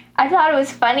where I thought it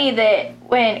was funny that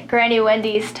when Granny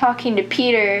Wendy's talking to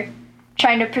Peter,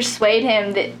 trying to persuade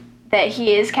him that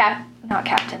he is not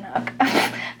Captain Hook,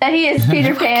 that he is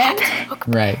Peter Pan.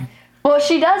 Right. Well,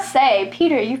 she does say,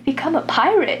 Peter, you've become a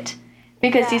pirate.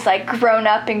 Because he's, like, grown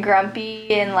up and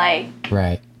grumpy and, like...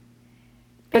 Right.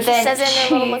 But She then says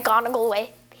it in a little McGonagall way.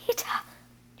 Peter,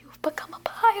 you've become a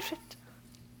pirate.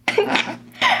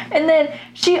 And then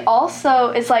she also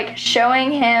is, like,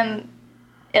 showing him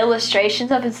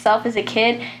illustrations of himself as a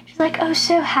kid. She's like, oh,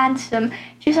 so handsome.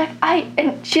 She's like,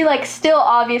 and she, like, still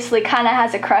obviously kind of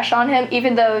has a crush on him,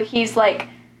 even though he's, like,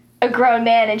 a grown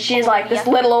man and she's, like, this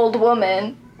little old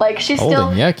woman. Like, she's Old still...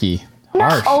 and yucky.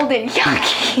 Not Harsh. old and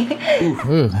yucky.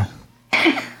 Ooh.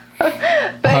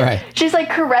 But All right. she's, like,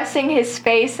 caressing his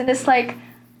face, and it's like,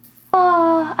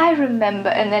 oh, I remember.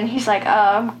 And then he's like,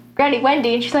 Granny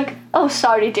Wendy, and she's like, oh,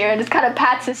 sorry, dear, and just kind of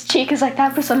pats his cheek. It's like,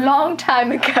 that was a long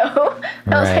time ago. I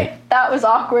was Right. like, that was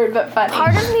awkward but funny.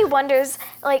 Part of me wonders,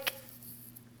 like,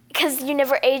 because you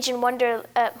never age in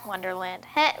Wonderland.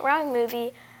 Wrong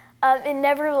movie. In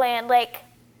Neverland, like,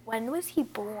 when was he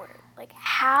born? Like,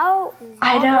 how long?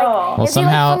 I know. Like, Well, is he,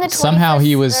 like, from the somehow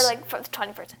he 21st was- Or, like, from the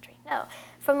 21st century. No.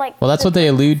 From, like... Well, that's the what they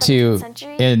allude 17th to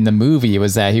century? in the movie,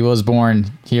 was that he was born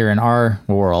here in our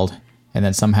world and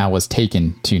then somehow was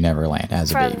taken to Neverland as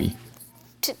a From- baby.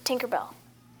 Tinkerbell.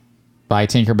 by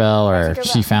Tinkerbell, or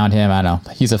Tinkerbell. she found him. I don't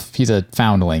know. He's a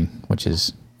foundling, which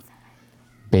is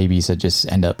babies that just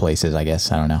end up places, I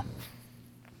guess. I don't know.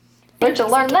 Where'd you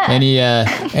learn that?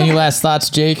 Any last thoughts,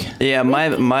 Jake? Yeah,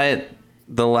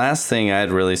 the last thing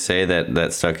I'd really say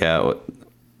that stuck out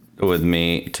to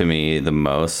me the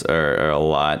most, or a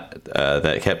lot,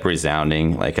 that kept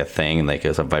resounding like a thing, like it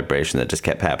was a vibration that just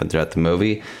kept happening throughout the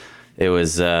movie. It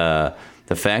was the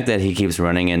fact that he keeps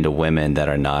running into women that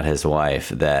are not his wife,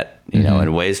 that, you know,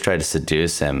 in ways try to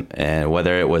seduce him, and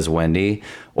whether it was Wendy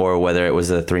or whether it was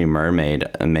the three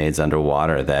maids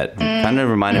underwater, that kind of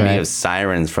reminded me of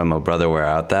sirens from "O Brother, Where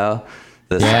Art Thou?"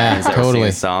 The sirens that were singing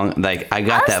a song. Like, I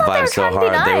got that vibe so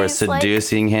hard. They were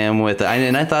seducing him with,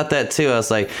 and I thought that too. I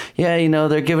was like, yeah, you know,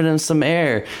 they're giving him some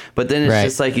air. But then it's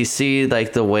just like, you see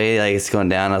like the way like it's going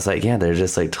down. I was like, yeah, they're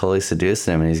just like totally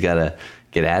seducing him, and he's got to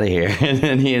get out of here. And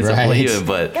then he ends up leaving.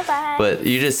 But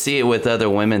you just see it with other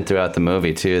women throughout the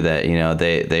movie too, that, you know,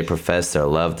 they profess their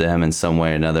love to him in some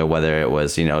way or another, whether it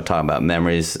was, you know, talking about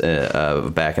memories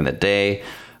of back in the day,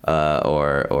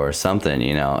 or something,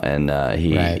 you know, and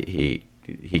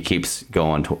he keeps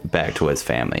going back to his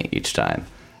family each time.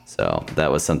 So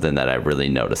that was something that I really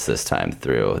noticed this time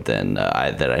through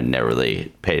that I never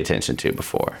really paid attention to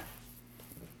before.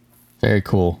 Very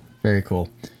cool. Very cool.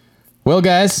 Well,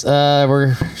 guys,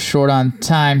 we're short on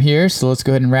time here, so let's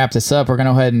go ahead and wrap this up. We're going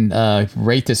to go ahead and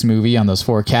rate this movie on those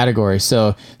 4 categories.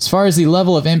 So as far as the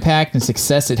level of impact and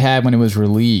success it had when it was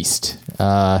released,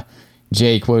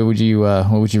 Jake, what would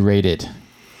you rate it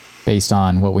based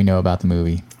on what we know about the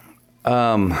movie?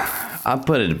 I'll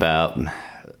put it about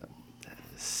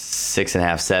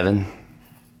 6.5, 7.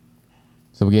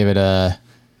 So we'll give it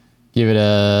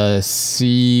a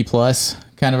C plus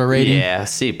kind of a rating. Yeah,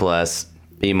 C plus,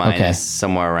 B minus,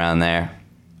 somewhere around there.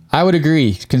 I would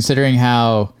agree, considering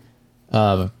how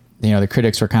the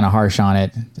critics were kind of harsh on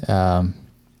it.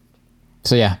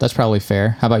 So yeah, that's probably fair.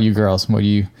 How about you girls? What do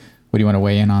you want to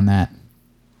weigh in on that?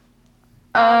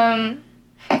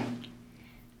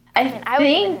 I would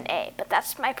give it an A, but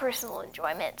that's my personal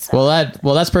enjoyment. So.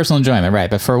 Well, that's personal enjoyment, right?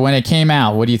 But for when it came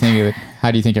out, how do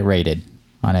you think it rated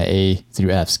on an A through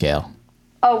F scale?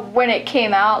 Oh, when it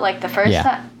came out, like the first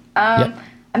time? I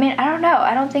mean, I don't know.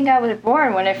 I don't think I was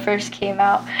born when it first came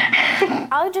out.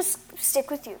 I'll just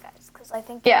stick with you guys, because I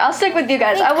think... Yeah, I'll stick with you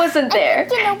guys. I wasn't there. I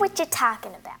think you know what you're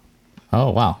talking about.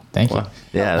 Oh, wow. Thank you.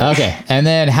 Yeah. Okay, and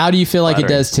then how do you feel like it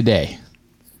does today?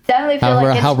 Definitely feel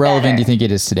like it's how relevant better. do you think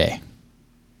it is today?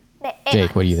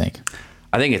 Jake, what do you think?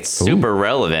 I think it's super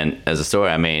relevant as a story.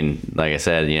 I mean, like I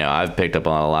said, you know, I've picked up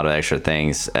on a lot of extra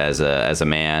things as a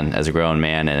man, as a grown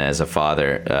man, and as a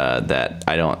father that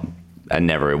I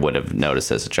never would have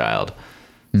noticed as a child.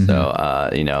 Mm-hmm. So,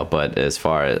 you know, but as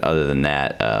far as other than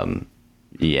that,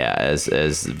 as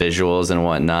visuals and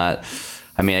whatnot,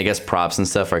 I mean, I guess props and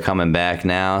stuff are coming back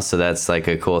now, so that's like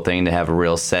a cool thing to have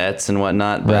real sets and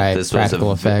whatnot. But this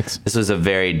practical effects. This was a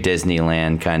very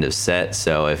Disneyland kind of set,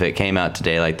 so if it came out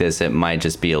today like this, it might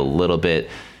just be a little bit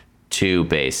too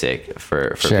basic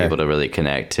for people to really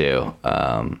connect to.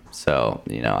 So,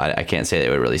 you know, I can't say that it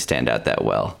would really stand out that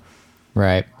well.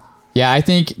 Right. Yeah, I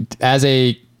think as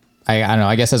I don't know,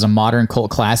 I guess as a modern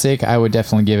cult classic, I would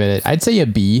definitely give it, I'd say a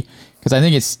B. Because I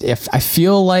think I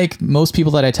feel like most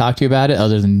people that I talk to about it,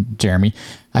 other than Jeremy,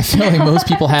 I feel like most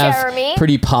people have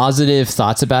pretty positive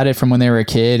thoughts about it from when they were a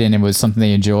kid, and it was something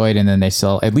they enjoyed, and then they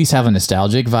still at least have a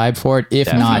nostalgic vibe for it,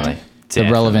 if not the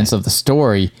relevance of the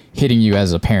story hitting you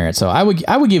as a parent. So I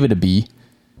would give it a B.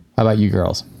 How about you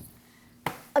girls?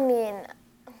 I mean,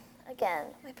 again,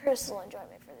 my personal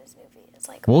enjoyment for this movie is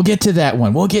like... We'll get to that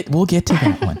one. We'll get to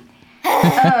that one.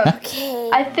 Okay.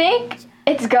 I think...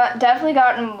 It's definitely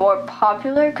gotten more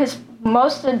popular because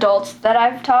most adults that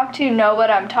I've talked to know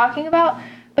what I'm talking about.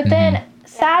 But then,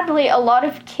 sadly, a lot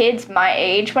of kids my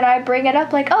age, when I bring it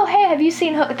up, like, oh, hey, have you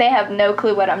seen Hook? They have no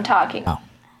clue what I'm talking about.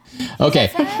 Okay,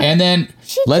 and then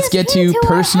let's get to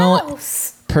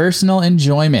personal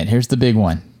enjoyment. Here's the big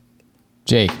one.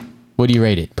 Jake, what do you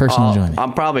rate it? Personal enjoyment.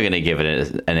 I'm probably going to give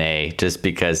it an A just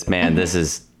because, man,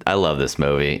 I love this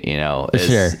movie, you know.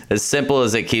 As simple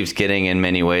as it keeps getting in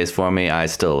many ways for me, I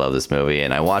still love this movie.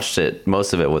 And I watched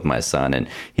most of it with my son, and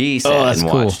he sat and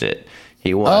watched it.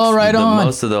 He watched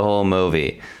most of the whole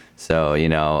movie. So, you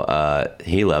know,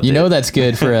 he loved it. You know that's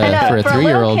good for a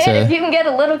 3-year-old. If you can get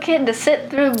a little kid to sit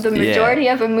through the majority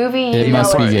of a movie, it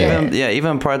must be good.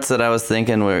 Even parts that I was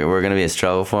thinking were going to be a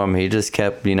struggle for him, he just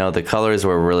kept, you know, the colors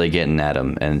were really getting at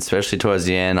him. And especially towards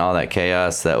the end, all that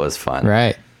chaos, that was fun.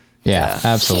 Right. Yeah,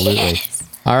 absolutely. Yes.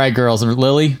 All right, girls.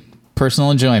 Lily,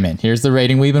 personal enjoyment. Here's the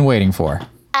rating we've been waiting for.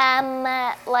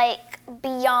 Like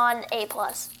beyond A+.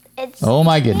 It's oh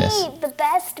my goodness, the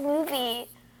best movie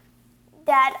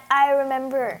that I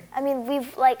remember. I mean,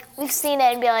 we've seen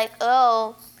it and be like,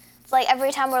 oh, it's like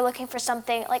every time we're looking for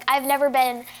something. Like I've never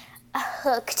been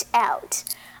hooked out.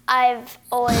 I've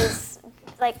always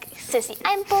like sissy.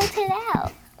 I'm bolted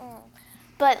out.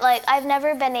 But like I've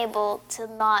never been able to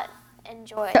not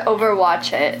enjoy it. To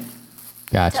overwatch it.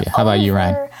 Gotcha. How about you,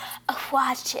 Ryan?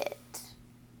 Watch it.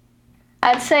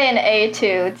 I'd say an A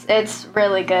too. It's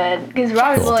really good because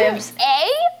Robin Williams. A?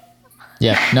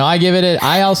 Yeah. No,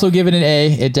 I also give it an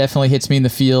A. It definitely hits me in the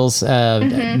feels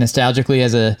nostalgically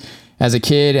as a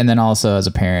kid, and then also as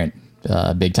a parent,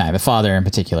 big time, a father in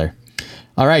particular.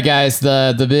 All right, guys.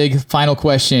 The big final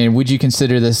question: would you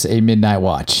consider this a midnight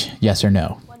watch? Yes or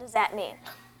no? What does that mean?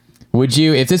 Would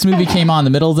you, if this movie came on in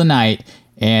the middle of the night?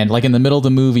 And like in the middle of the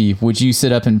movie, would you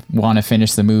sit up and want to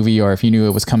finish the movie? Or if you knew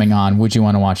it was coming on, would you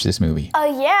want to watch this movie?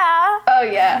 Oh, yeah. Oh,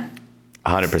 yeah.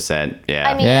 100%. Yeah.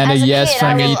 I mean, and a yes kid,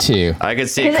 from me too. I could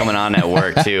see it coming on at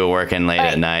work too, working late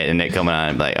at night, and it coming on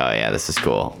and be like, oh yeah, this is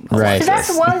cool. Right.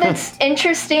 That's one that's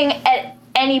interesting at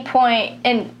any point,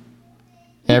 and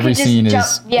every scene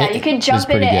is. Yeah, you could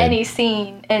jump in at any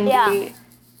scene and be.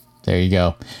 There you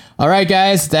go. All right,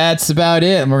 guys, that's about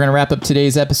it. And we're going to wrap up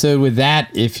today's episode with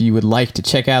that. If you would like to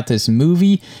check out this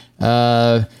movie, me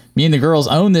and the girls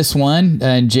own this one.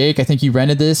 And Jake, I think you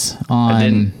rented this on. I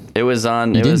didn't. It was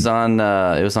on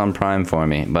Prime for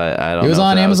me, but I don't know. It was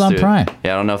on Amazon Prime.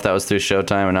 Yeah, I don't know if that was through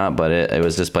Showtime or not, but it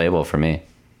was just playable for me.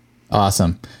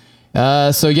 Awesome.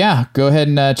 So yeah, go ahead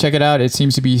and check it out. It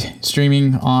seems to be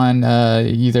streaming on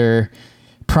either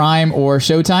Prime or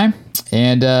Showtime.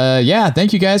 And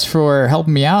thank you guys for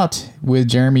helping me out with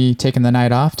Jeremy taking the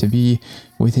night off to be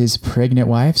with his pregnant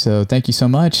wife. So thank you so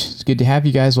much. It's good to have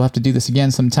you guys. We'll have to do this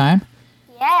again sometime.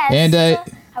 Yes. And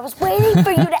I was waiting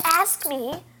for you to ask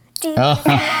me. Do you want to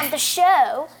come on the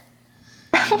show?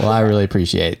 Well, I really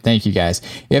appreciate it. Thank you, guys.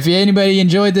 If anybody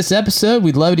enjoyed this episode,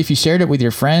 we'd love it if you shared it with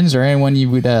your friends or anyone you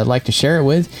would like to share it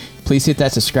with. Please hit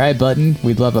that subscribe button.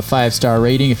 We'd love a 5-star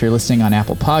rating if you're listening on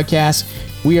Apple Podcasts.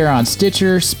 We are on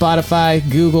Stitcher, Spotify,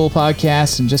 Google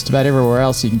Podcasts, and just about everywhere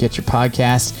else you can get your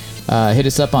podcasts. Hit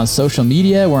us up on social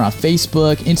media. We're on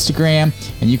Facebook, Instagram,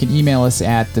 and you can email us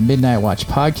at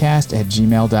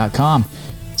themidnightwatchpodcast@gmail.com.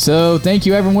 So thank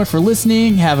you, everyone, for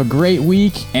listening. Have a great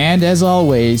week. And as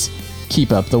always,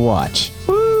 keep up the watch.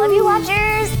 Love you, Watchers.